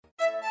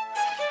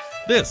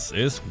This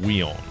is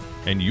WION,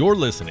 and you're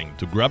listening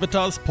to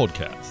Gravitas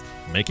podcast,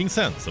 making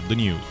sense of the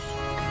news.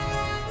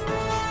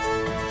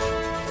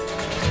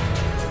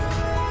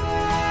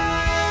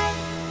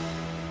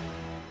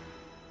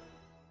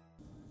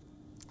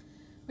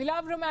 We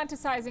love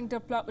romanticizing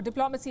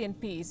diplomacy and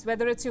peace,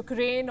 whether it's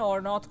Ukraine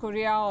or North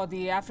Korea or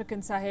the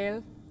African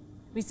Sahel.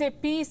 We say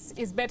peace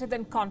is better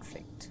than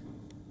conflict,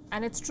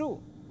 and it's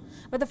true.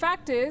 But the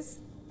fact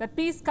is that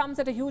peace comes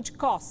at a huge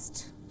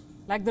cost.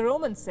 Like the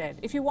Romans said,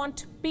 if you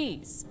want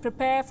peace,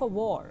 prepare for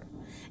war.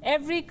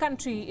 Every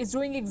country is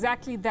doing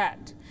exactly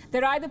that.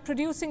 They're either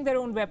producing their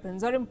own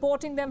weapons or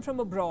importing them from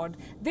abroad.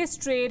 This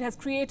trade has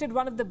created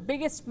one of the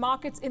biggest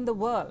markets in the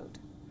world,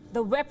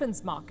 the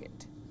weapons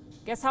market.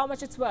 Guess how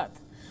much it's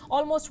worth?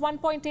 Almost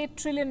 $1.8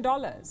 trillion.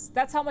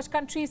 That's how much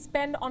countries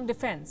spend on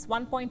defense,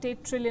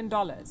 $1.8 trillion.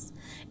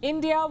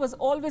 India was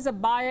always a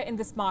buyer in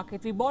this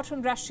market. We bought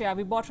from Russia,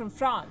 we bought from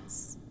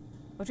France,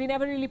 but we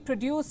never really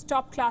produced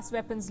top-class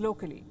weapons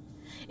locally.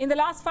 In the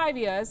last 5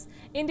 years,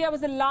 India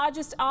was the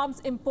largest arms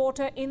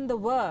importer in the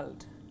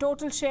world.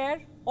 Total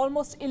share,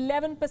 almost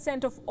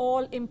 11% of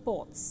all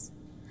imports.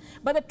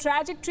 But the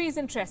trajectory is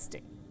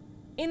interesting.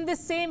 In the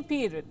same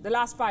period, the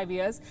last 5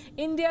 years,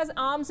 India's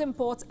arms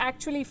imports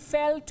actually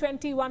fell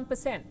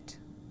 21%.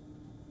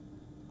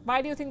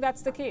 Why do you think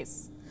that's the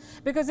case?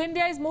 Because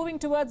India is moving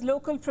towards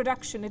local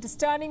production. It is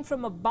turning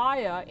from a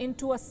buyer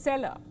into a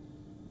seller.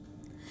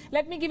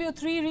 Let me give you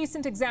 3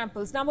 recent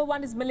examples. Number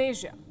 1 is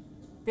Malaysia.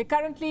 They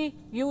currently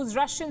use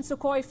Russian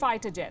Sukhoi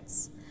fighter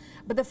jets.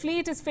 But the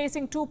fleet is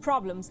facing 2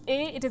 problems.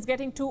 A, it is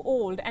getting too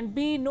old, and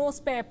B, no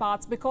spare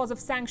parts because of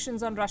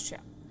sanctions on Russia.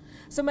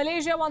 So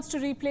Malaysia wants to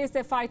replace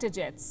their fighter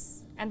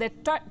jets, and their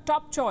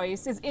top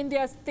choice is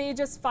India's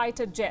Tejas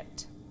fighter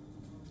jet.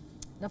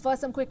 Now first,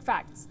 some quick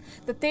facts.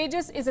 The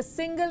Tejas is a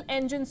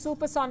single-engine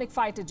supersonic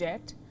fighter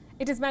jet.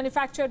 It is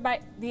manufactured by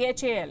the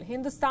HAL,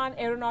 Hindustan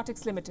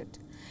Aeronautics Limited.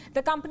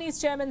 The company's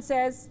chairman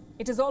says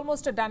it is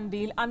almost a done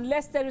deal.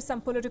 Unless there is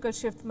some political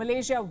shift,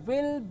 Malaysia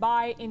will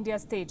buy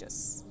India's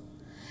Tejas.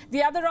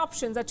 The other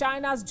options are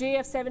China's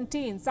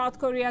JF-17, South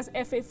Korea's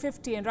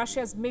FA-50, and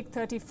Russia's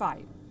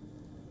MiG-35.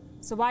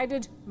 So why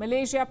did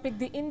Malaysia pick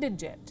the Indian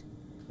jet?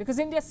 Because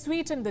India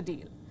sweetened the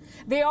deal.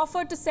 They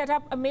offered to set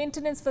up a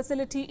maintenance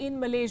facility in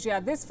Malaysia.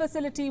 This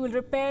facility will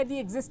repair the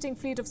existing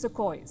fleet of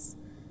Sukhois.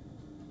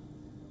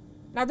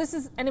 Now, this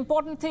is an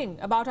important thing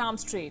about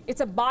arms trade.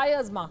 It's a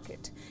buyer's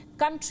market.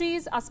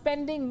 Countries are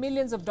spending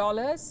millions of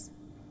dollars.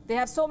 They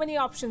have so many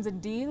options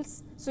and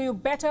deals, so you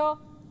better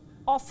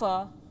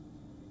offer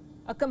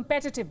a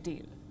competitive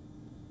deal.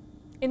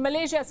 In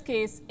Malaysia's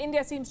case,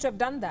 India seems to have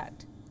done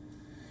that.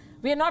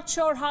 We are not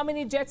sure how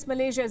many jets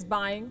Malaysia is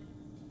buying,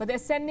 but they're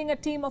sending a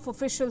team of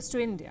officials to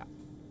India.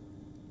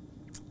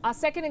 Our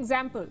second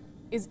example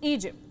is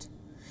Egypt.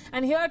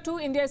 And here too,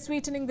 India is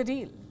sweetening the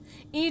deal.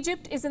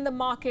 Egypt is in the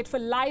market for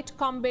light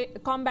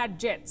combat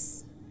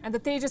jets, and the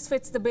Tejas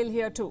fits the bill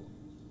here too.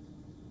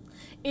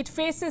 It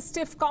faces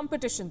stiff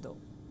competition though.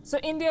 So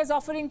India is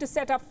offering to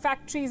set up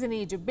factories in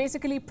Egypt,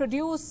 basically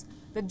produce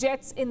the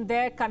jets in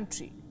their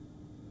country.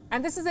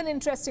 And this is an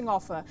interesting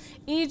offer.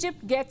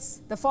 Egypt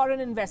gets the foreign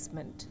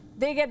investment,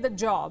 they get the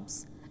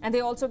jobs, and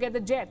they also get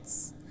the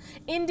jets.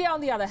 India,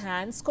 on the other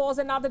hand, scores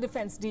another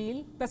defense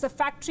deal, plus a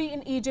factory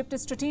in Egypt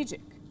is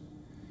strategic.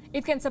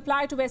 It can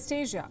supply to West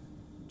Asia,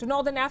 to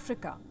Northern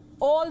Africa,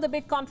 all the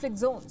big conflict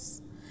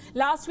zones.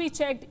 Last we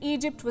checked,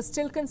 Egypt was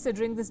still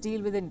considering this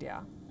deal with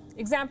India.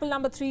 Example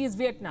number 3 is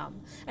Vietnam,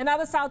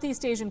 another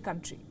Southeast Asian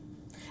country.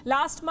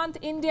 Last month,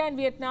 India and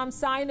Vietnam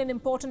signed an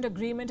important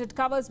agreement. It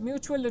covers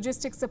mutual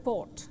logistics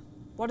support.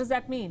 What does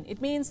that mean?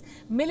 It means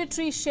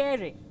military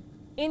sharing.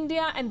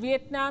 India and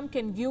Vietnam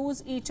can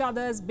use each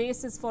other's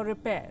bases for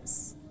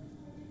repairs,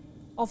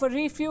 or for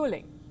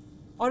refueling,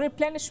 or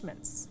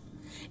replenishments.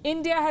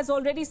 India has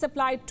already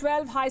supplied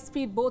 12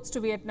 high-speed boats to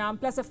Vietnam,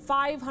 plus a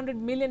 $500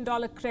 million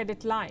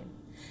credit line.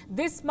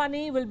 This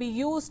money will be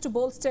used to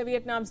bolster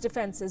Vietnam's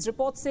defenses.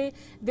 Reports say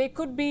they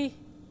could be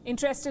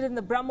interested in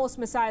the Brahmos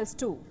missiles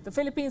too. The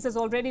Philippines has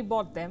already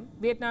bought them.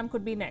 Vietnam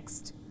could be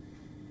next.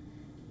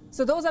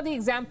 So those are the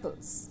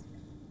examples.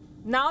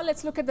 Now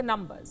let's look at the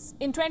numbers.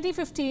 In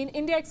 2015,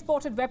 India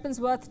exported weapons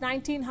worth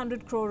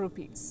 1,900 crore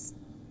rupees.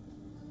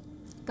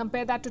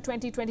 Compare that to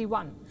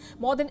 2021,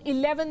 more than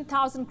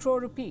 11,000 crore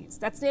rupees.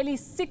 That's nearly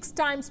 6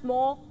 times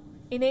more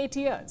in 8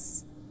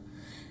 years.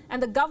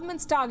 And the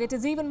government's target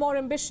is even more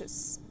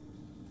ambitious.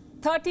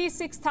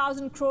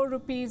 36,000 crore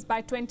rupees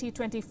by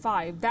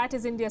 2025. That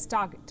is India's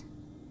target.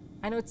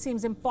 I know it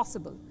seems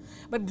impossible,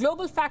 but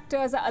global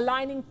factors are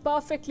aligning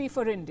perfectly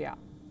for India.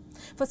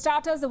 For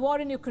starters, the war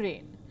in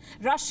Ukraine.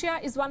 Russia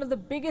is one of the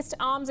biggest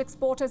arms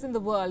exporters in the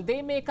world.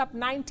 They make up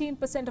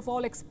 19% of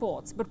all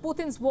exports. But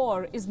Putin's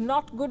war is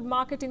not good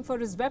marketing for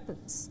his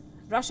weapons.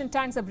 Russian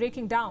tanks are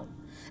breaking down.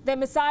 Their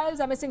missiles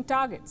are missing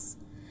targets.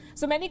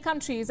 So many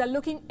countries are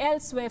looking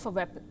elsewhere for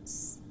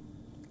weapons.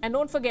 And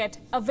don't forget,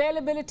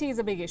 availability is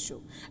a big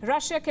issue.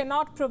 Russia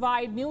cannot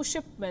provide new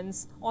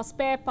shipments or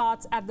spare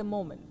parts at the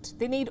moment.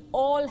 They need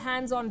all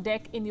hands on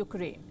deck in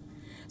Ukraine.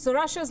 So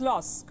Russia's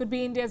loss could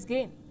be India's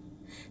gain.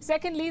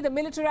 Secondly, the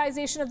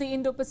militarization of the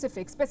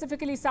Indo-Pacific,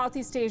 specifically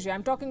Southeast Asia.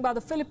 I'm talking about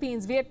the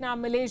Philippines,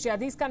 Vietnam, Malaysia.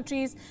 These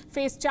countries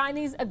face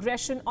Chinese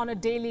aggression on a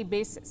daily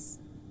basis.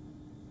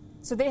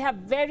 So they have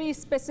very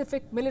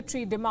specific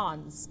military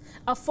demands,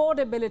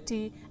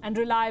 affordability and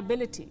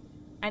reliability.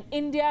 And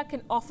India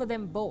can offer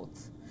them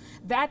both.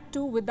 That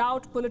too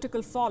without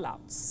political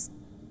fallouts.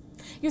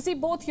 You see,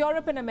 both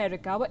Europe and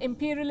America were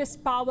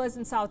imperialist powers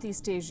in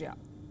Southeast Asia.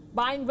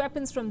 Buying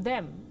weapons from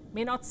them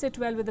may not sit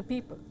well with the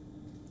people.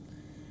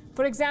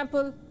 For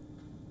example,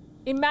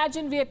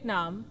 imagine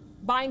Vietnam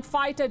buying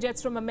fighter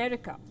jets from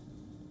America,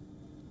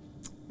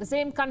 the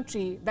same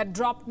country that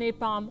dropped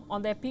napalm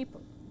on their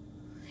people.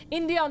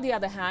 India, on the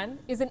other hand,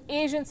 is an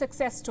Asian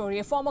success story,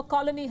 a former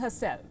colony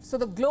herself. So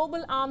the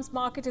global arms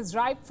market is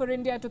ripe for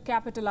India to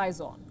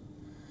capitalize on,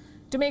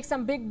 to make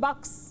some big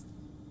bucks.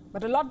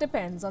 But a lot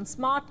depends on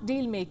smart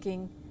deal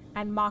making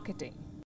and marketing.